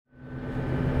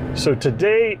So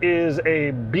today is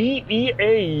a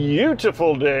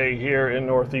beautiful day here in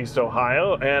Northeast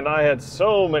Ohio, and I had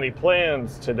so many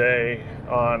plans today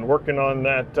on working on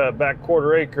that back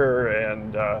quarter acre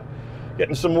and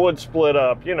getting some wood split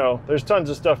up. You know, there's tons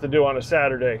of stuff to do on a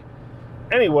Saturday.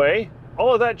 Anyway,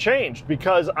 all of that changed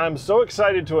because I'm so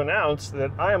excited to announce that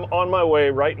I am on my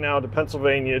way right now to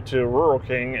Pennsylvania, to Rural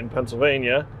King in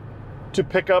Pennsylvania, to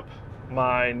pick up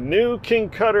my new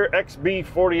King Kutter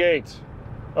XB48.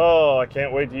 Oh, I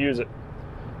can't wait to use it.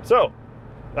 So,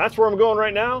 that's where I'm going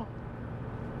right now.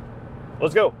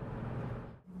 Let's go.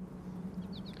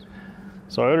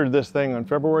 So I ordered this thing on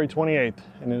February 28th,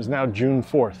 and it is now June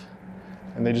 4th.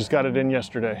 And they just got it in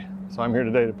yesterday. So I'm here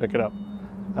today to pick it up.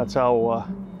 That's how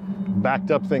backed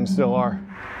up things still are.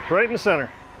 Right in the center.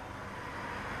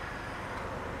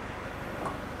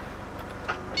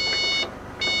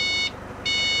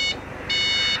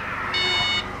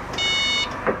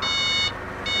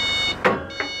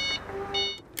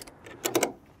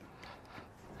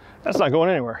 That's not going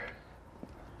anywhere.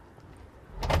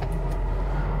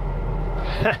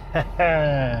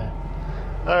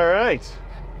 All right.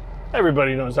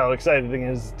 Everybody knows how exciting it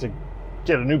is to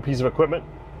get a new piece of equipment.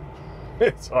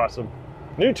 It's awesome.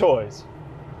 New toys.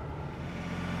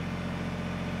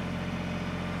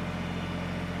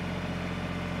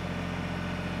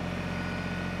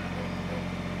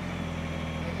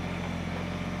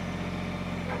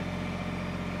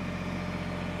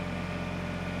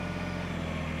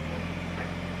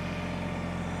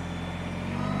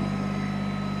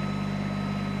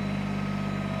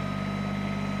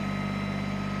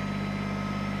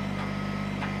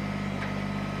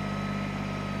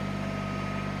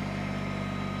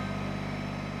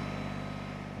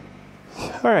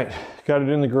 All right, got it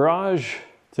in the garage.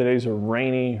 Today's a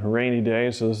rainy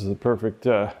day, so this is the perfect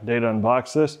day to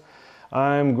unbox this.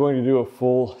 I'm going to do a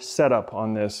full setup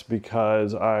on this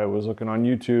because I was looking on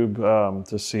YouTube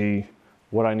to see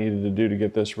what I needed to do to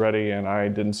get this ready, and I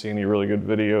didn't see any really good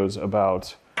videos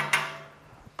about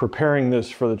preparing this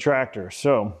for the tractor.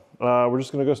 So we're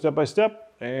just gonna go step by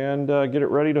step and get it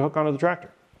ready to hook onto the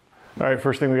tractor. All right,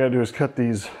 first thing we gotta do is cut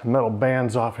these metal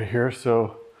bands off of here.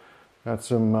 So got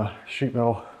some sheet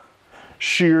metal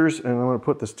shears, and I'm going to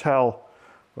put this towel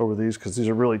over these because these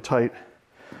are really tight.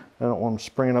 I don't want them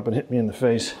springing up and hitting me in the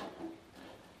face.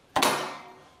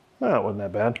 That wasn't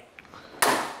that bad.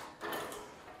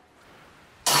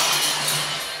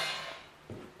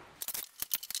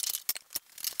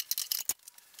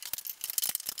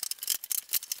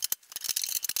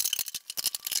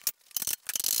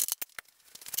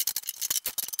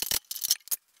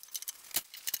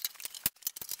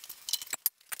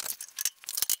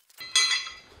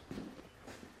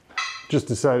 Just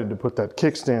decided to put that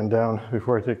kickstand down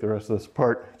before I take the rest of this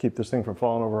apart, keep this thing from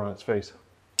falling over on its face.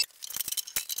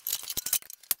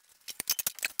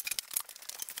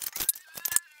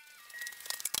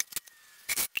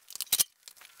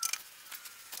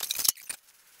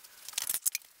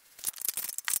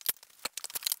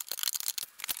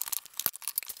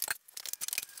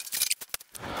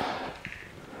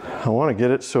 I want to get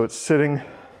it so it's sitting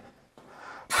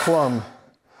plumb,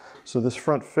 so this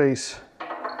front face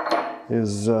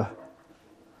is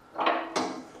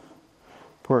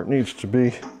where it needs to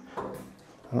be.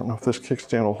 I don't know if this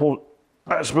kickstand will hold it.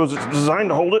 I suppose it's designed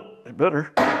to hold it. It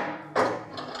better.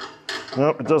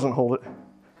 Nope, it doesn't hold it.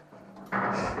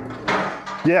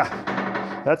 Yeah,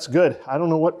 that's good. I don't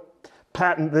know what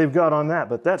patent they've got on that,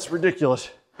 but that's ridiculous.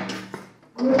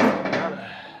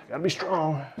 Gotta be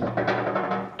strong.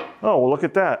 Oh, well, look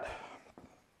at that.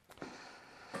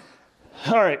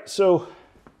 All right, so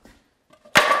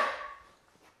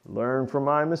learn from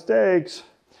my mistakes.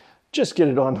 Just get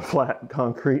it on the flat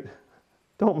concrete.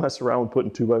 Don't mess around with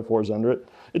putting 2x4s under it.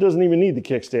 It doesn't even need the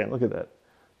kickstand. Look at that.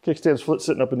 Kickstand's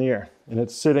sitting up in the air, and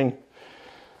it's sitting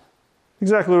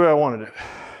exactly where I wanted it.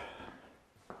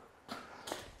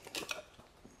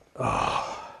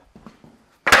 Oh.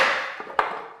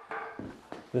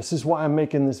 This is why I'm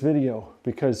making this video,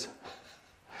 because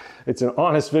it's an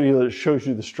honest video that shows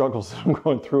you the struggles that I'm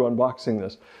going through unboxing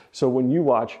this. So when you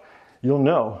watch, you'll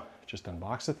know, just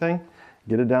unbox the thing,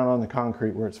 get it down on the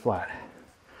concrete where it's flat.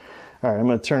 All right, I'm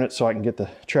gonna turn it so I can get the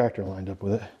tractor lined up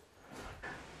with it.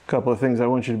 A couple of things I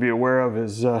want you to be aware of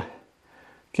is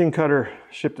King Kutter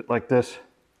shipped it like this.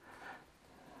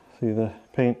 See the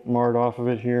paint marred off of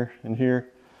it here and here,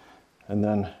 and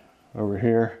then over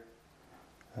here,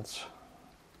 that's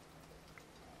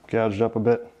gouged up a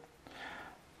bit.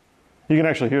 You can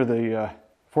actually hear the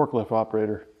forklift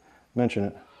operator mention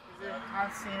it.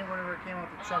 I've seen it whenever it came with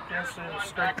the truck yesterday.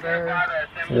 Straight there.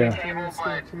 Yeah.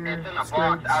 It's in the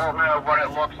box. I don't know what it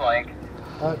looks like.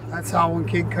 That's how when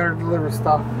King Kutter delivers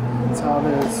stuff, that's how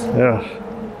it is. Yeah.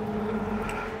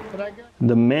 But I got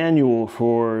The manual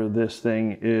for this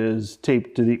thing is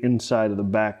taped to the inside of the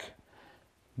back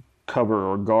cover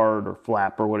or guard or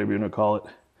flap or whatever you want to call it,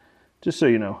 just so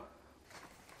you know.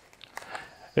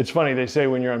 It's funny, they say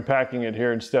when you're unpacking it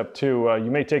here in step 2, you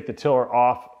may take the tiller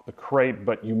off the crate,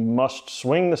 but you must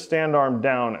swing the stand arm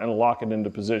down and lock it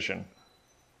into position.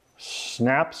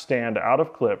 Snap stand out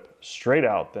of clip, straight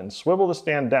out, then swivel the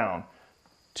stand down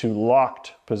to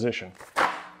locked position.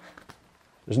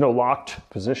 There's no locked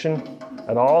position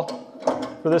at all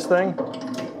for this thing.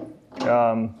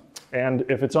 And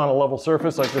if it's on a level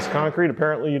surface like this concrete,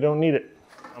 apparently you don't need it.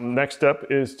 Next step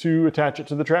is to attach it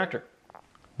to the tractor.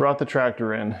 Brought the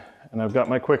tractor in, and I've got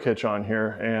my quick hitch on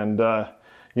here, and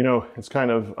you know, it's kind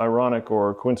of ironic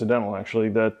or coincidental actually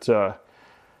that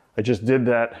I just did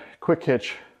that quick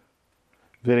hitch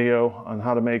video on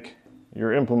how to make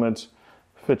your implements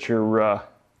fit your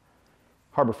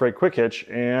Harbor Freight quick hitch,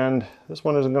 and this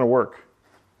one isn't going to work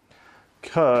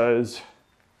because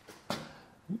you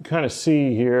can kind of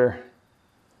see here.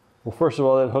 Well, first of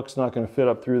all, that hook's not going to fit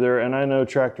up through there, and I know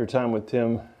Tractor Time with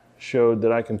Tim showed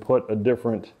that I can put a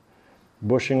different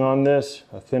bushing on this,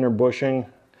 a thinner bushing,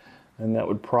 and that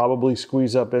would probably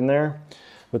squeeze up in there.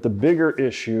 But the bigger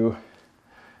issue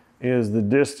is the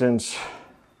distance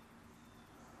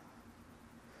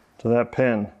to that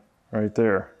pin right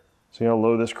there. See how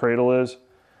low this cradle is?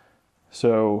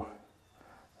 So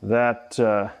that's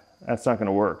not going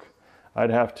to work. I'd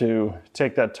have to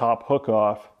take that top hook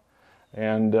off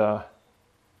and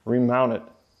remount it.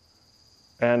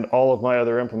 And all of my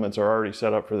other implements are already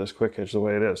set up for this quick hitch the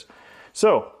way it is.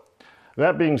 So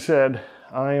that being said,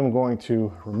 I am going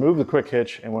to remove the quick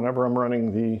hitch, and whenever I'm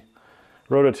running the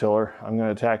rototiller, I'm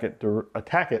going to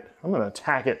I'm going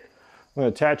to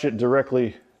attach it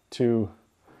directly to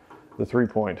the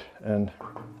 3-point and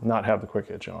not have the quick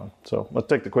hitch on. So let's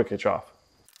take the quick hitch off.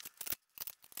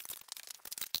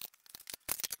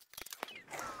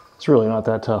 It's really not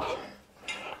that tough.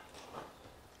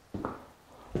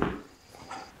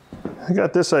 I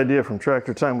got this idea from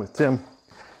Tractor Time with Tim.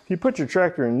 If you put your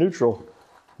tractor in neutral,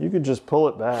 you could just pull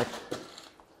it back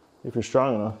if you're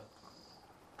strong enough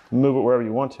and move it wherever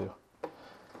you want to.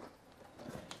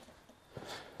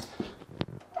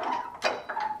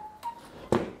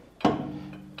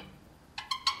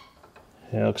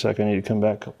 Yeah, looks like I need to come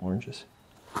back a couple more inches.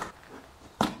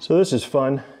 So this is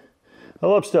fun. I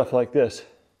love stuff like this.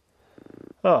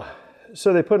 Oh,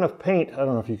 so they put enough paint, I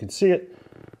don't know if you can see it,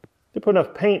 they put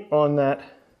enough paint on that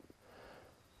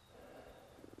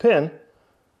pin.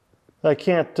 I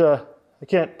can't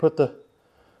put the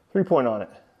 3-point on it.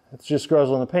 It's just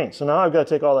guzzling the paint. So now I've got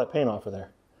to take all that paint off of there.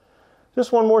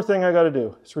 Just one more thing I got to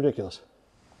do. It's ridiculous.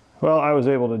 Well, I was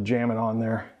able to jam it on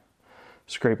there,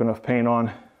 scrape enough paint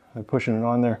on by pushing it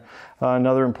on there.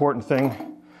 Another important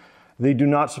thing, they do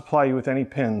not supply you with any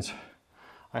pins.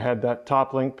 I had that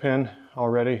top link pin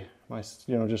already,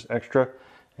 just extra,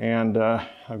 and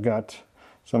I've got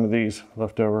some of these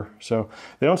left over. So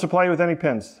they don't supply you with any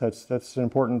pins. That's an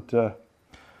important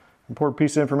important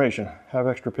piece of information. Have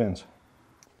extra pins.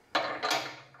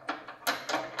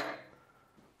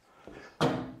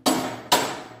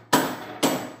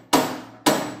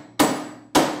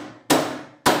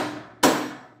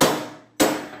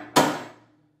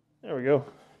 There we go.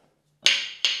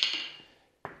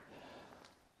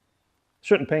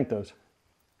 Shouldn't paint those.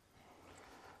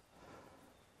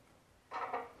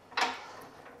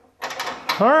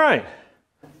 All right.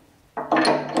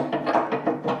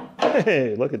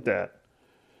 Hey, look at that.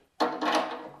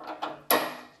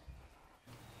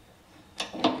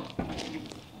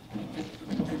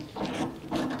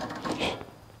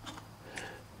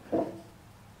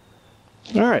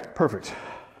 All right, perfect.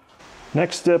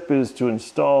 Next step is to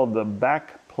install the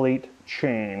back plate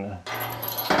chain.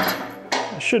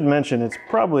 I should mention it's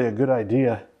probably a good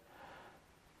idea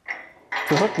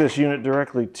to hook this unit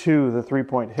directly to the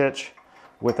 3-point hitch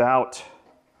without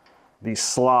the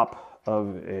slop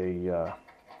of a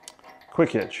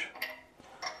quick hitch.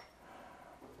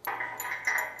 I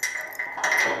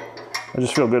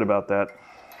just feel good about that.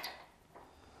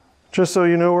 Just so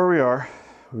you know where we are,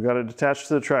 we've got it attached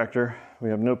to the tractor. We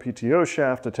have no PTO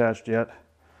shaft attached yet,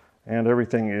 and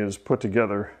everything is put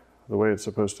together the way it's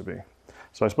supposed to be.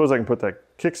 So I suppose I can put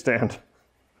that kickstand,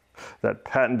 that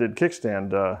patented kickstand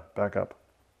back up.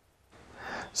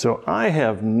 So I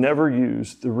have never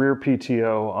used the rear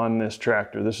PTO on this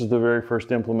tractor. This is the very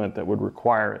first implement that would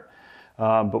require it.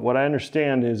 But what I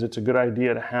understand is it's a good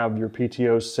idea to have your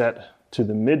PTO set to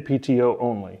the mid PTO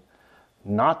only.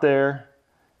 Not there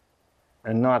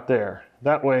and not there.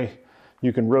 That way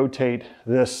you can rotate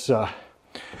this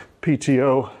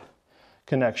PTO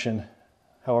connection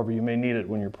however you may need it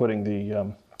when you're putting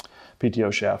the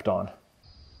PTO shaft on.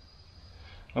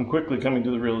 I'm quickly coming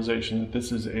to the realization that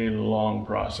this is a long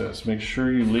process. Make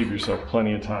sure you leave yourself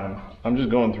plenty of time. I'm just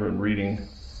going through and reading,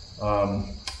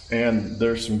 and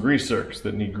there's some grease zerks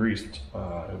that need greased.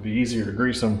 It'd be easier to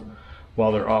grease them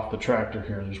while they're off the tractor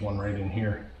here. There's one right in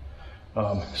here.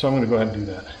 So I'm going to go ahead and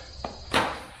do that.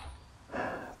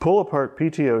 Pull apart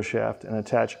PTO shaft and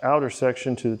attach outer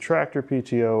section to the tractor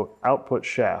PTO output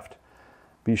shaft.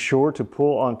 Be sure to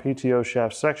pull on PTO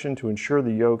shaft section to ensure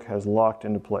the yoke has locked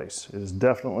into place. It is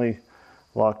definitely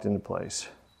locked into place.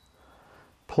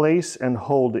 Place and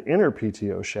hold the inner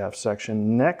PTO shaft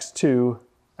section next to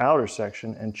outer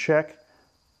section and check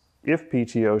if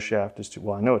PTO shaft is too,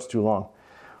 well, I know it's too long.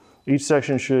 Each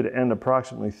section should end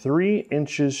approximately 3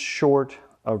 inches short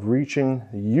of reaching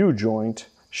the U-joint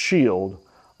shield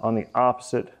on the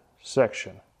opposite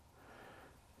section.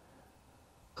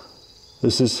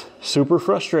 This is super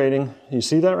frustrating. You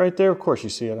see that right there? Of course you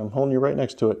see it. I'm holding you right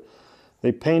next to it.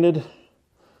 They painted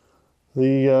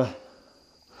the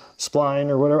spline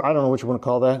or whatever. I don't know what you want to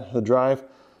call that. The drive.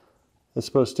 It's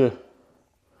supposed to...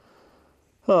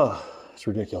 Oh, it's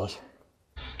ridiculous.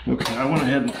 Okay, I went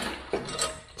ahead and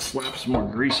slap some more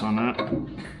grease on that.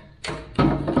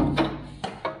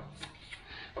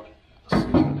 See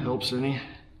if it helps any.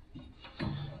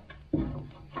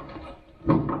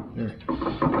 There.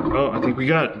 Oh, I think we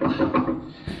got it.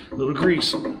 A little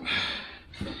grease. Didn't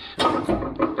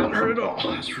hurt at all,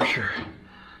 that's for sure.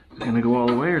 Is it gonna go all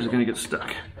the way or is it gonna get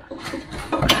stuck?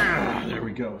 Ah, there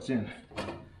we go, it's in.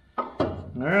 All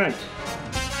right.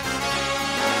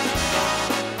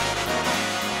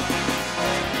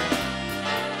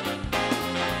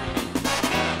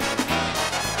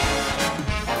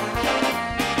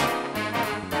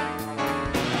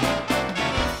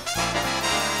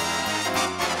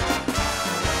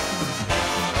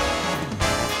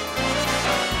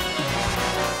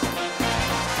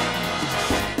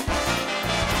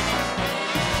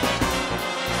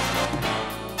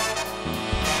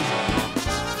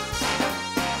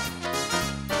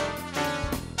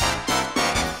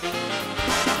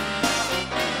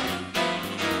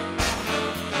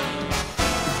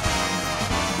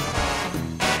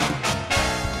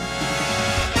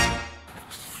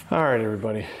 All right,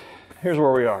 everybody, here's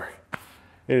where we are.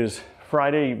 It is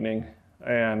Friday evening,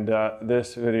 and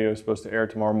this video is supposed to air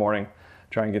tomorrow morning.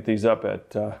 Try and get these up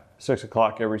at 6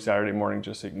 o'clock every Saturday morning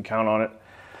just so you can count on it.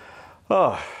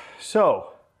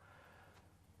 So,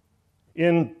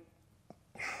 in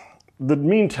the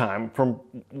meantime, from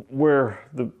where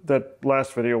that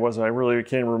last video was, I really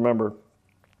can't remember.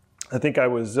 I think I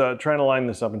was trying to line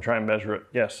this up and try and measure it.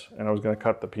 Yes, and I was going to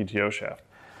cut the PTO shaft.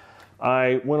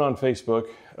 I went on Facebook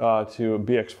to a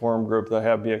BX forum group, the I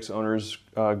Have BX Owners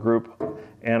group,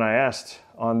 and I asked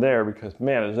on there because,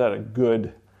 man, is that a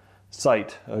good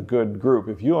site, a good group.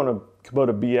 If you own a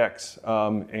Kubota BX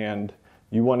and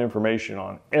you want information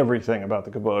on everything about the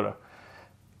Kubota,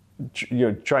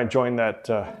 try and join that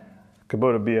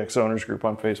Kubota BX Owners group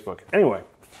on Facebook. Anyway,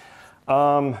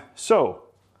 when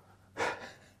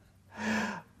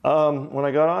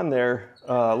I got on there,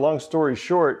 long story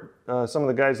short, some of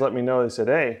the guys let me know, they said,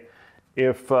 hey,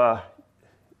 if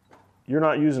you're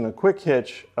not using a quick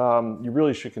hitch, you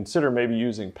really should consider maybe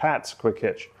using Pat's quick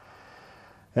hitch.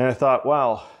 And I thought,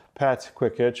 wow, Pat's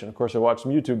quick hitch, and of course I watched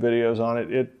some YouTube videos on it.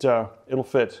 It'll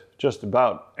fit just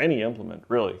about any implement,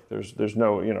 really. There's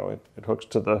no, it hooks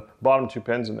to the bottom 2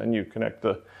 pins and then you connect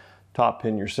the top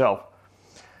pin yourself.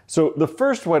 So the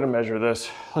first way to measure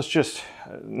this,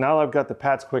 now I've got the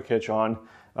Pat's quick hitch on,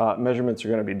 measurements are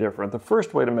going to be different. The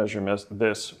first way to measure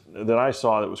this that I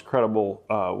saw that was credible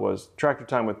was Tractor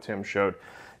Time with Tim showed.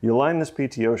 You line this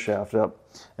PTO shaft up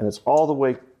and it's all the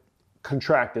way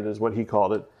contracted is what he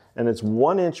called it, and it's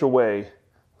 1 inch away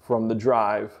from the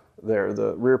drive there,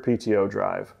 the rear PTO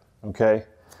drive, okay?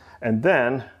 And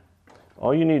then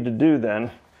all you need to do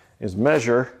then is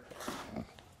measure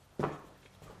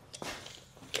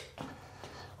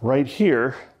right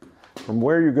here from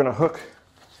where you're going to hook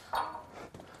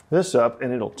this up,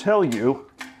 and it'll tell you,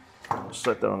 I'll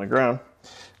set that on the ground,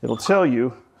 it'll tell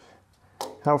you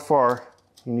how far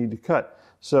you need to cut.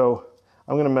 So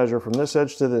I'm going to measure from this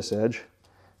edge to this edge,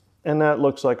 and that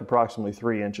looks like approximately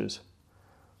 3 inches.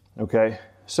 Okay,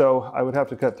 so I would have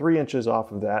to cut 3 inches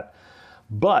off of that,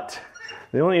 but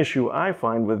the only issue I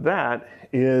find with that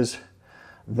is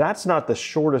that's not the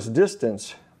shortest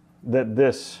distance that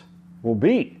this will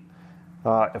be.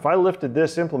 If I lifted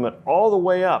this implement all the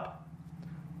way up,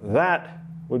 that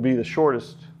would be the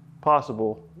shortest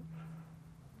possible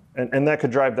and that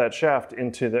could drive that shaft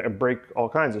into the, break all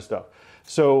kinds of stuff.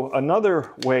 So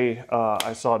another way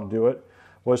I saw to do it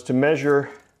was to measure,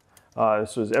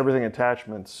 this was everything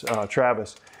attachments,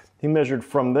 Travis. He measured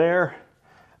from there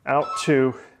out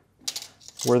to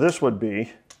where this would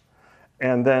be,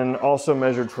 and then also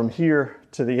measured from here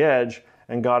to the edge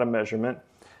and got a measurement.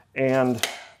 And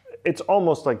it's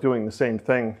almost like doing the same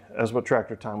thing as what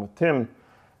Tractor Time with Tim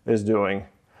is doing.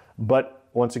 But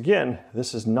once again,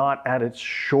 this is not at its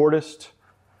shortest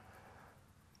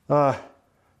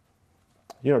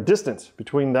distance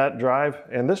between that drive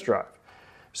and this drive.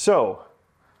 So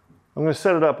I'm going to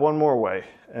set it up one more way,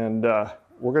 and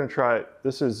we're going to try it.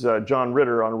 This is John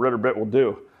Ritter on Ritter Bit Will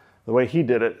Do, the way he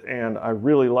did it, and I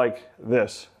really like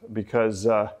this because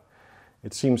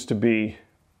it seems to be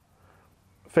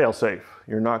fail-safe.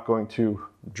 You're not going to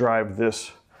drive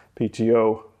this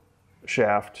PTO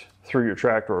shaft through your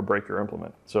tractor or break your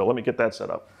implement. So let me get that set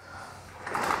up.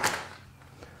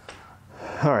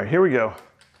 All right, here we go.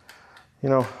 You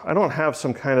know, I don't have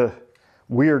some kind of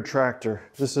weird tractor.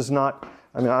 This is not,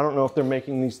 I mean, I don't know if they're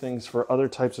making these things for other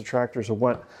types of tractors or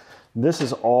what. This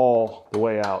is all the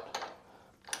way out.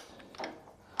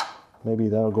 Maybe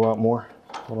that'll go out more.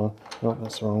 Hold on. No,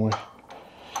 that's the wrong way.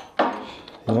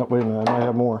 Yeah, wait a minute, I might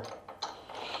have more.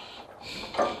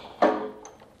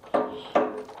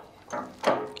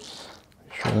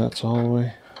 Make sure that's all the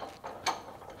way.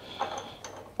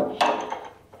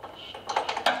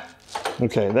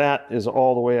 Okay, that is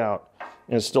all the way out,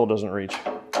 and it still doesn't reach.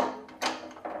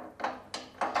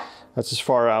 That's as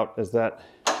far out as that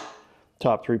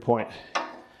top 3-point.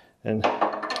 And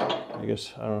I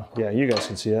guess, I don't know, yeah, you guys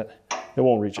can see that. It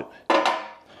won't reach it.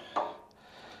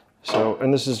 So,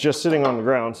 and this is just sitting on the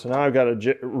ground, so now I've got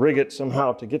to rig it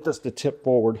somehow to get this to tip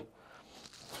forward.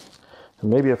 And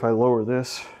maybe if I lower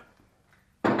this,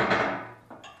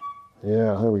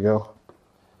 yeah, there we go.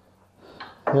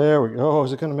 There we go. Oh,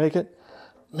 is it going to make it?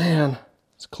 Man,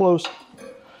 it's close.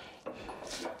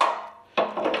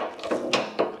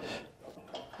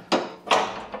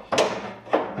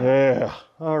 Yeah,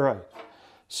 all right.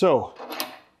 So,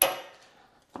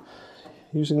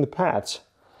 using the pats,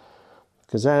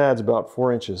 because that adds about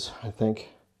 4 inches, I think.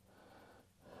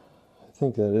 I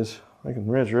think that is. I can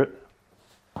measure it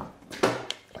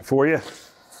for you.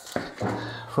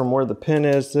 From where the pin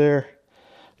is there.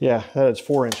 Yeah, that is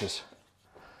 4 inches.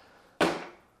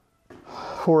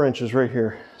 4 inches right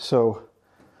here. So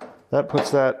that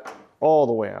puts that all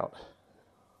the way out.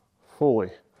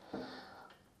 Fully.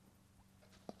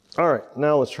 All right,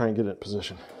 now let's try and get it in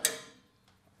position.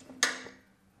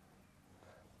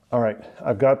 All right,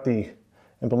 I've got the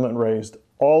implement raised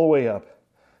all the way up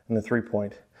in the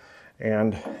 3-point.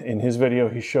 And in his video,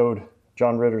 he showed,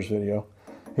 John Ritter's video,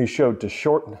 he showed to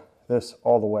shorten this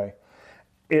all the way.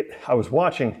 I was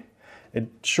watching,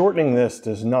 shortening this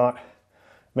does not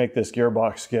make this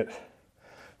gearbox get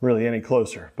really any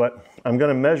closer, but I'm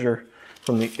gonna measure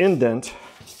from the indent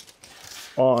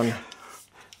on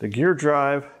the gear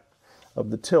drive of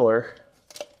the tiller.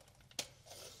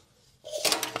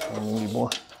 I need more.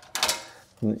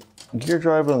 From the gear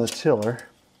drive on the tiller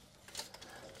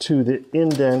to the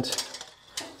indent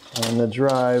on the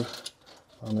drive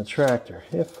on the tractor.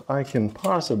 If I can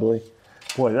possibly,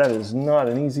 boy, that is not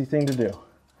an easy thing to do.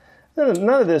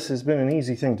 None of this has been an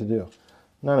easy thing to do.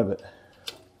 None of it.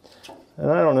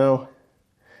 And I don't know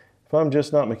if I'm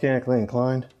just not mechanically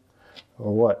inclined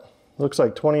or what. Looks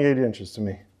like 28 inches to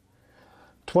me.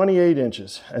 28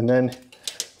 inches. And then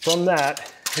from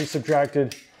that, he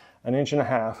subtracted 1.5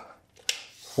 inches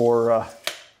for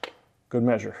good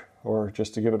measure, or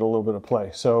just to give it a little bit of play.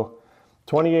 So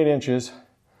 28 inches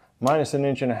minus 1.5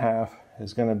 inches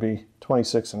is going to be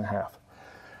 26.5.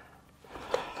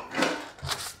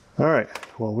 All right,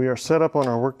 well, we are set up on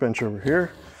our workbench over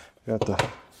here. Got the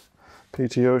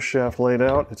PTO shaft laid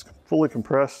out. It's fully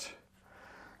compressed.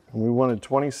 And we wanted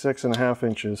 26.5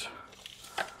 inches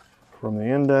from the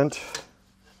indent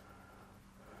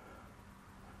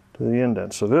to the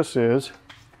indent. So this is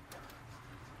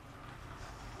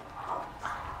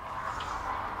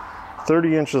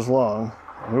 30 inches long.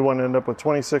 And we want to end up with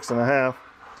 26.5.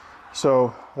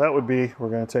 So that would be, we're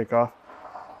going to take off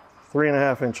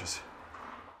 3.5 inches.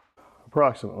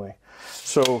 Approximately.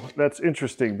 So that's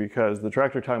interesting because the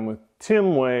Tractor Time with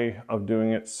Tim way of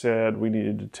doing it said we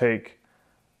needed to take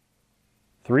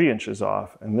 3 inches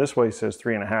off, and this way says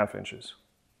 3.5 inches.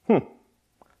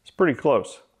 It's pretty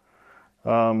close.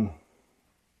 I'm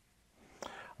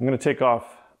going to take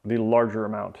off the larger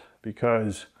amount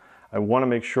because I want to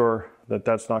make sure that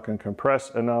that's not going to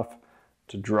compress enough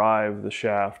to drive the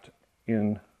shaft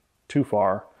in too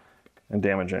far and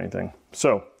damage anything.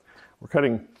 So We're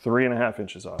cutting 3.5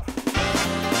 inches off.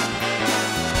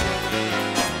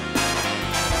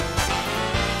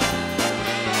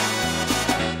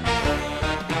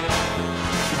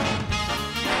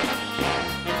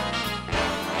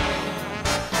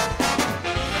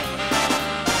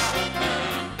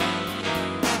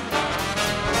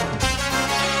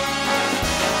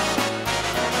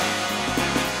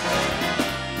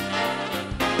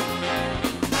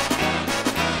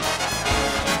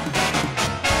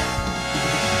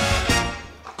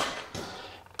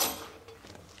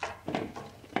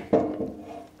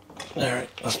 All right,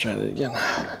 let's try that again.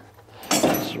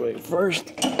 This way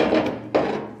first,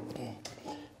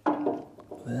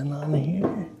 then on here.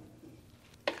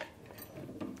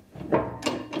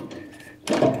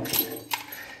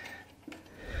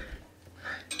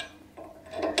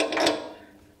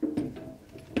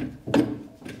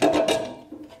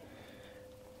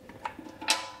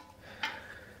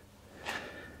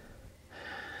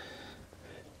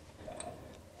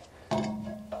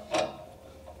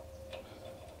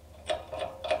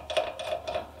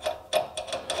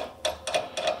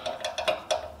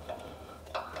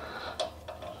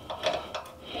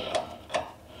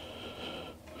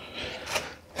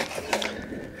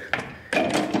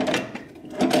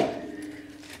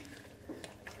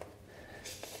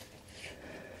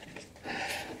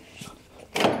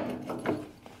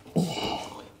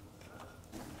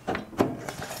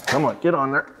 Come on, get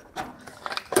on there.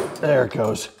 There it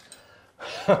goes.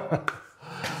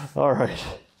 All right,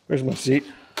 where's my seat?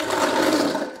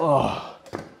 Oh,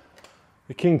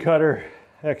 the King Kutter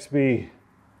XB.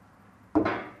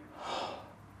 I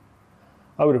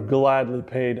would have gladly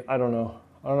paid, I don't know,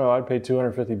 I'd pay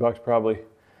 250 bucks probably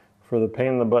for the pain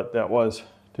in the butt that was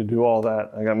to do all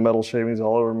that. I got metal shavings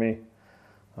all over me.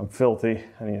 I'm filthy,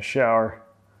 I need a shower.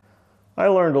 I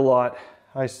learned a lot.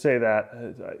 I say that,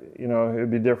 you know,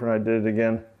 it'd be different if I did it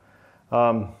again.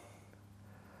 I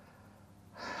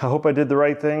hope I did the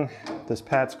right thing. This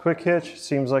Pat's quick hitch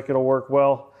seems like it'll work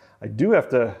well. I do have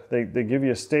to, they give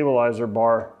you a stabilizer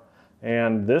bar,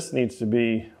 and this needs to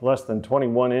be less than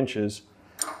 21 inches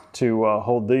to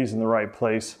hold these in the right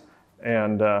place.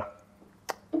 And I'm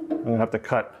gonna have to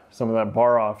cut some of that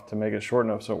bar off to make it short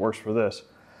enough so it works for this.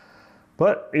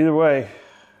 But either way,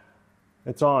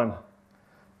 it's on.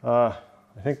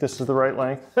 I think this is the right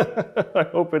length. I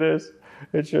hope it is.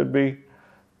 It should be.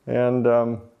 And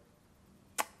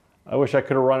I wish I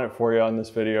could have run it for you on this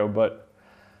video, but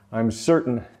I'm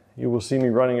certain you will see me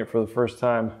running it for the first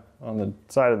time on the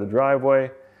side of the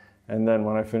driveway. And then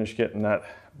when I finish getting that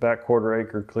back 1/4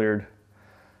 acre cleared,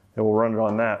 then we'll run it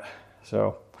on that.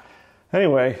 So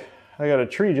anyway, I got a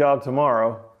tree job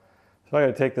tomorrow. So I got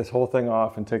to take this whole thing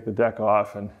off and take the deck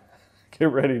off and get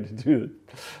ready to do it.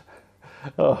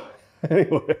 Oh.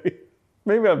 Anyway,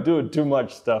 maybe I'm doing too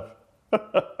much stuff.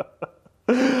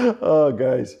 Oh,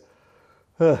 guys,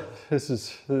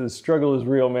 the struggle is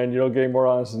real, man. You don't get any more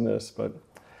honest than this, but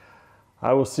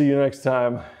I will see you next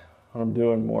time when I'm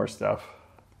doing more stuff.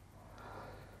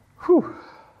 Whew.